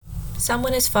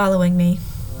Someone is following me.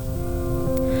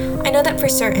 I know that for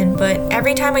certain, but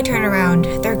every time I turn around,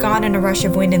 they're gone in a rush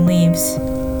of wind and leaves.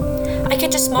 I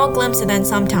catch a small glimpse of them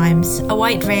sometimes, a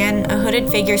white van, a hooded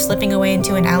figure slipping away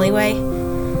into an alleyway.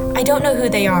 I don't know who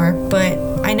they are, but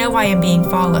I know why I'm being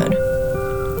followed.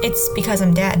 It's because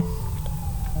I'm dead.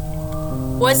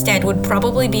 Was dead would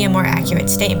probably be a more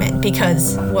accurate statement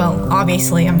because, well,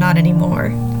 obviously I'm not anymore.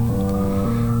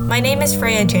 My name is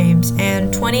Freya James,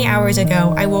 and 20 hours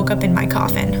ago I woke up in my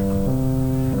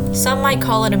coffin. Some might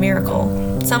call it a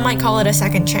miracle, some might call it a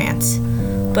second chance,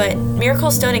 but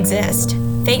miracles don't exist.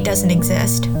 Fate doesn't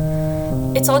exist.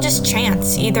 It's all just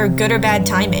chance, either good or bad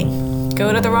timing.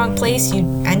 Go to the wrong place,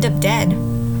 you end up dead.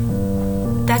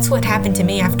 That's what happened to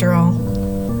me after all.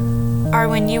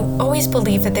 Arwen, you always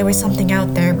believed that there was something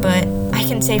out there, but I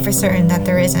can say for certain that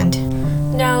there isn't.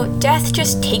 No, death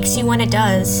just takes you when it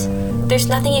does. There's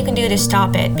nothing you can do to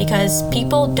stop it, because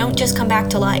people don't just come back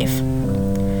to life.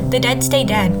 The dead stay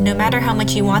dead, no matter how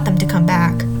much you want them to come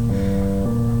back.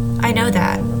 I know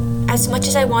that. As much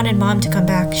as I wanted Mom to come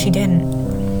back, she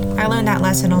didn't. I learned that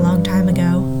lesson a long time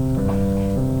ago.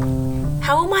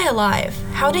 How am I alive?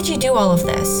 How did you do all of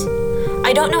this?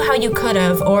 I don't know how you could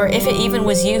have, or if it even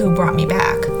was you who brought me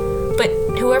back. But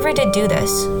whoever did do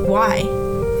this, why?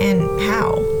 And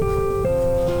how?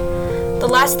 The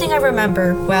last thing I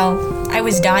remember, well, I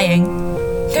was dying.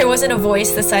 There wasn't a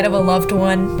voice, the sight of a loved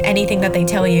one, anything that they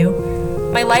tell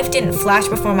you. My life didn't flash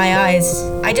before my eyes.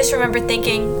 I just remember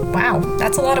thinking, wow,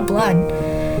 that's a lot of blood.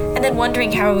 And then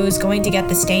wondering how I was going to get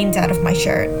the stains out of my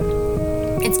shirt.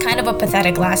 It's kind of a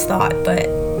pathetic last thought, but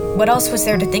what else was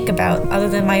there to think about other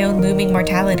than my own looming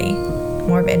mortality?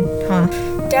 Morbid, huh?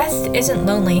 Death isn't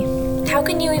lonely. How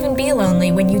can you even be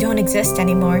lonely when you don't exist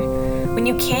anymore? When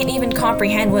you can't even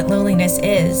comprehend what loneliness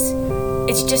is?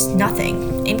 It's just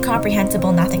nothing.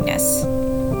 Incomprehensible nothingness.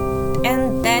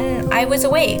 And then I was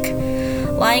awake.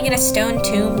 Lying in a stone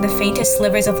tomb, the faintest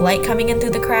slivers of light coming in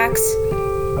through the cracks.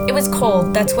 It was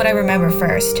cold, that's what I remember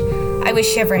first. I was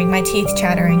shivering, my teeth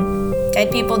chattering.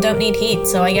 Dead people don't need heat,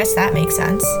 so I guess that makes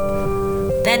sense.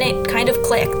 Then it kind of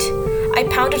clicked. I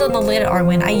pounded on the lid,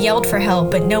 Arwen. I yelled for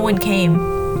help, but no one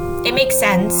came. It makes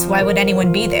sense. Why would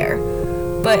anyone be there?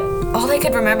 But all I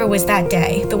could remember was that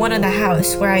day, the one in the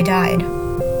house where I died.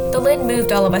 The lid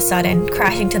moved all of a sudden,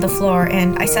 crashing to the floor,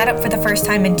 and I sat up for the first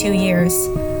time in 2 years.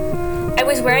 I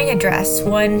was wearing a dress,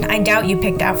 one I doubt you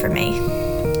picked out for me.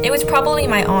 It was probably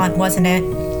my aunt, wasn't it?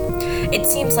 It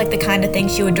seems like the kind of thing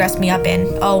she would dress me up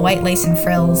in, all white lace and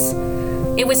frills.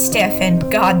 It was stiff,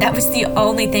 and God, that was the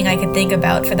only thing I could think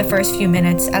about for the first few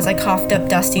minutes as I coughed up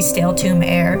dusty, stale tomb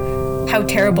air. How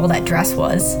terrible that dress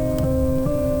was.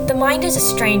 The mind is a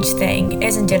strange thing,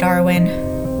 isn't it, Arwen?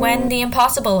 When the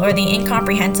impossible or the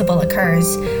incomprehensible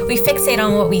occurs, we fixate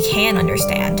on what we can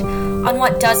understand, on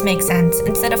what does make sense,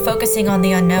 instead of focusing on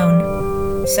the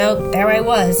unknown. So there I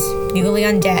was, newly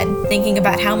undead, thinking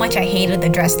about how much I hated the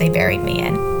dress they buried me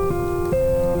in.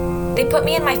 They put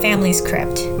me in my family's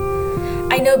crypt.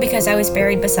 I know because I was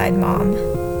buried beside Mom.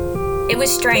 It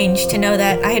was strange to know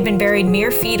that I had been buried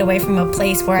mere feet away from a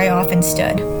place where I often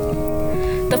stood.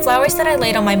 The flowers that I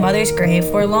laid on my mother's grave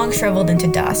were long shriveled into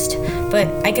dust, but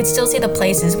I could still see the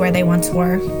places where they once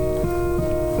were.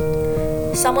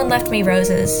 Someone left me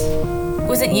roses.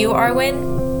 Was it you,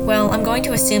 Arwen? Well, I'm going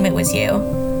to assume it was you.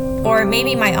 Or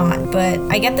maybe my aunt, but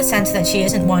I get the sense that she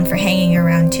isn't one for hanging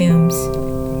around tombs.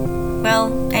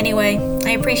 Well, anyway,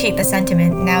 I appreciate the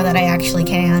sentiment now that I actually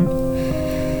can.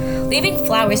 Leaving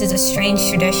flowers is a strange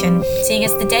tradition, seeing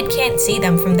as the dead can't see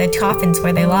them from their coffins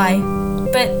where they lie.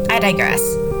 But I digress.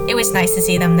 It was nice to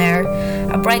see them there,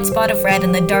 a bright spot of red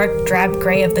in the dark, drab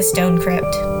gray of the stone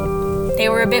crypt. They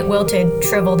were a bit wilted,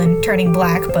 shriveled, and turning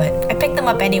black, but I picked them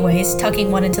up anyways,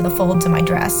 tucking one into the folds of my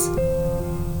dress.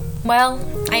 Well,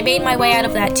 I made my way out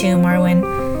of that tomb,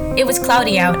 Arwen. It was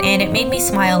cloudy out, and it made me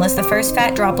smile as the first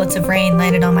fat droplets of rain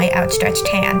landed on my outstretched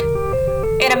hand.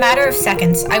 In a matter of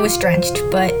seconds, I was drenched,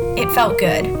 but it felt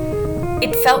good.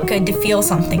 It felt good to feel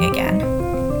something again.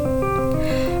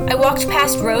 I walked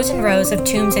past rows and rows of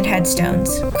tombs and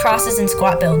headstones, crosses and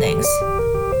squat buildings.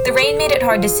 The rain made it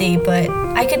hard to see, but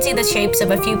I could see the shapes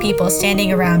of a few people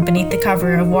standing around beneath the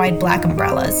cover of wide black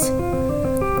umbrellas.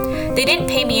 They didn't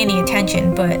pay me any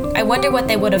attention, but I wonder what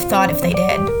they would have thought if they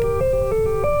did.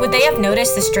 Would they have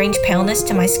noticed the strange paleness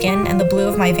to my skin and the blue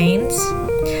of my veins?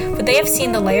 Would they have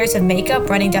seen the layers of makeup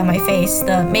running down my face,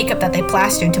 the makeup that they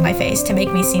plastered to my face to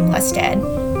make me seem less dead?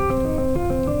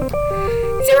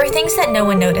 There are things that no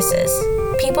one notices.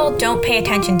 People don't pay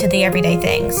attention to the everyday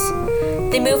things.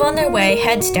 They move on their way,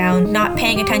 heads down, not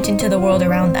paying attention to the world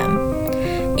around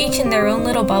them. Each in their own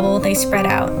little bubble, they spread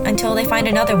out until they find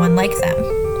another one like them.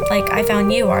 like I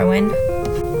found you, Arwen.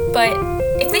 But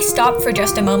if they stopped for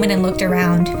just a moment and looked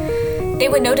around, they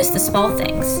would notice the small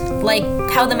things, like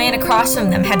how the man across from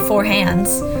them had 4 hands,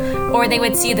 or they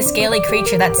would see the scaly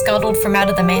creature that scuttled from out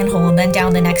of the manhole and then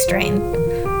down the next drain.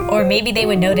 Or maybe they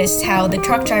would notice how the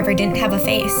truck driver didn't have a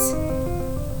face.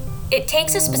 It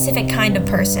takes a specific kind of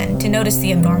person to notice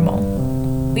the abnormal.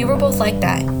 We were both like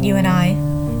that, you and I.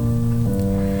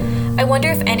 I wonder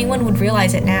if anyone would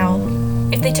realize it now.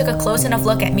 If they took a close enough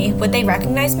look at me, would they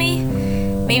recognize me?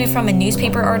 Maybe from a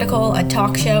newspaper article, a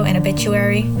talk show, an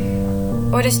obituary?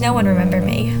 Or does no one remember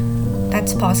me?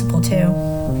 That's possible too.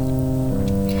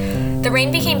 The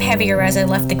rain became heavier as I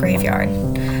left the graveyard,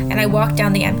 and I walked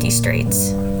down the empty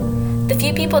streets. The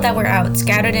few people that were out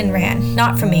scattered and ran,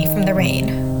 not from me, from the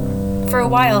rain. For a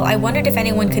while, I wondered if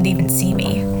anyone could even see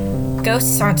me.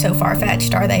 Ghosts aren't so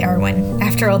far-fetched, are they, Arwen,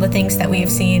 after all the things that we have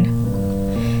seen?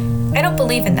 I don't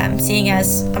believe in them, seeing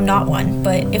as I'm not one,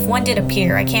 but if one did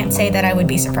appear, I can't say that I would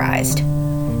be surprised.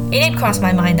 It did cross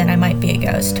my mind that I might be a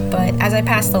ghost, but as I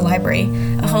passed the library,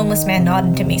 a homeless man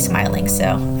nodded to me smiling,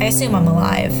 so I assume I'm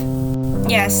alive.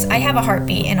 Yes, I have a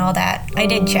heartbeat and all that. I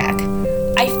did check.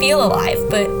 I feel alive,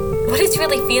 but what is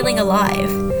really feeling alive?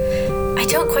 I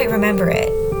don't quite remember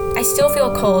it. I still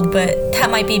feel cold, but that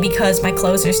might be because my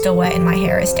clothes are still wet and my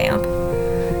hair is damp.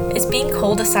 Is being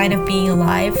cold a sign of being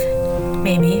alive?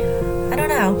 Maybe. I don't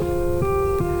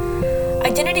know. I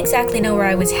didn't exactly know where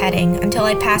I was heading until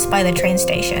I passed by the train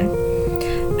station.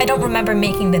 I don't remember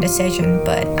making the decision,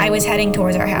 but I was heading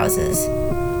towards our houses.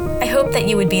 I hoped that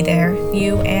you would be there,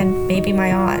 you and maybe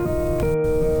my aunt.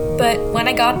 But when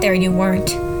I got there, you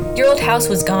weren't. Your old house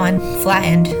was gone,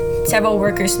 flattened, several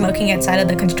workers smoking outside of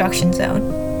the construction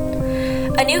zone.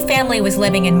 A new family was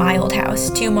living in my old house,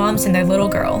 2 moms and their little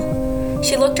girl.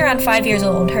 She looked around 5 years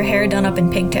old, her hair done up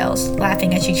in pigtails,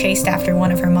 laughing as she chased after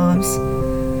one of her moms.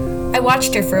 I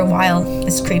watched her for a while,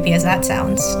 as creepy as that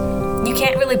sounds. You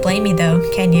can't really blame me though,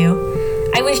 can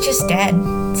you? I was just dead.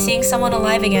 Seeing someone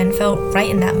alive again felt right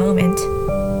in that moment.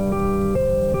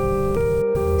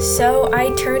 So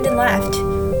I turned and left.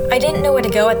 I didn't know where to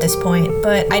go at this point,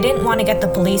 but I didn't want to get the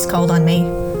police called on me.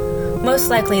 Most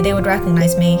likely they would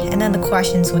recognize me, and then the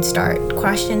questions would start.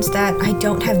 Questions that I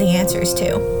don't have the answers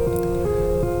to.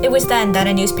 It was then that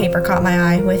a newspaper caught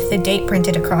my eye with the date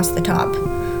printed across the top.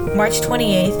 March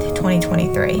 28th,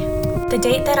 2023. The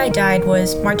date that I died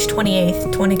was March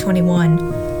 28th,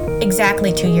 2021.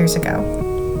 Exactly 2 years ago.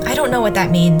 I don't know what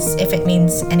that means, if it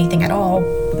means anything at all.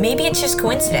 Maybe it's just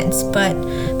coincidence, but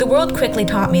the world quickly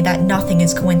taught me that nothing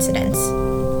is coincidence.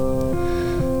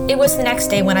 It was the next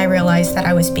day when I realized that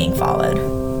I was being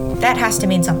followed. That has to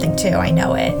mean something too, I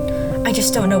know it. I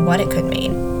just don't know what it could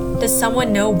mean. Does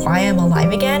someone know why I'm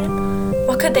alive again?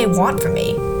 What could they want from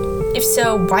me? If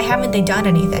so, why haven't they done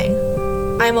anything?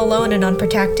 I'm alone and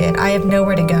unprotected. I have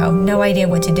nowhere to go, no idea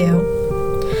what to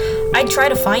do. I'd try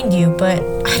to find you, but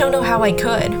I don't know how I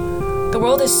could. The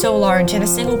world is so large and a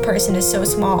single person is so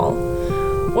small.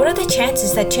 What are the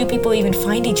chances that 2 people even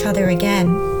find each other again?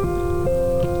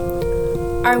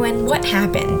 Arwen, what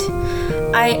happened?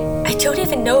 I don't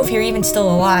even know if you're even still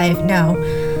alive. No.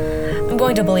 I'm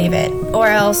going to believe it. Or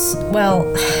else, well,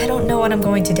 I don't know what I'm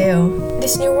going to do.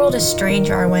 This new world is strange,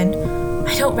 Arwen.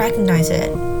 I don't recognize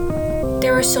it.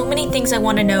 There are so many things I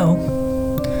want to know.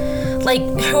 Like,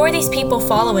 who are these people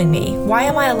following me? Why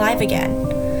am I alive again?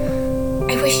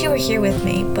 I wish you were here with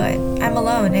me, but I'm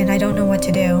alone and I don't know what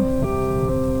to do.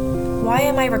 Why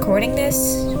am I recording this?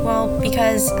 Well,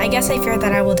 because I guess I fear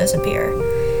that I will disappear.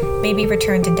 Maybe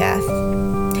return to death.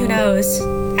 Who knows?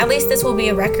 At least this will be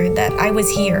a record that I was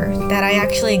here, that I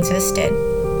actually existed.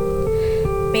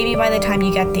 Maybe by the time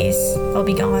you get these, I'll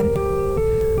be gone.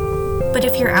 But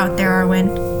if you're out there,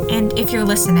 Arwen, and if you're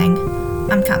listening,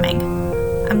 I'm coming.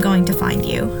 I'm going to find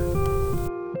you.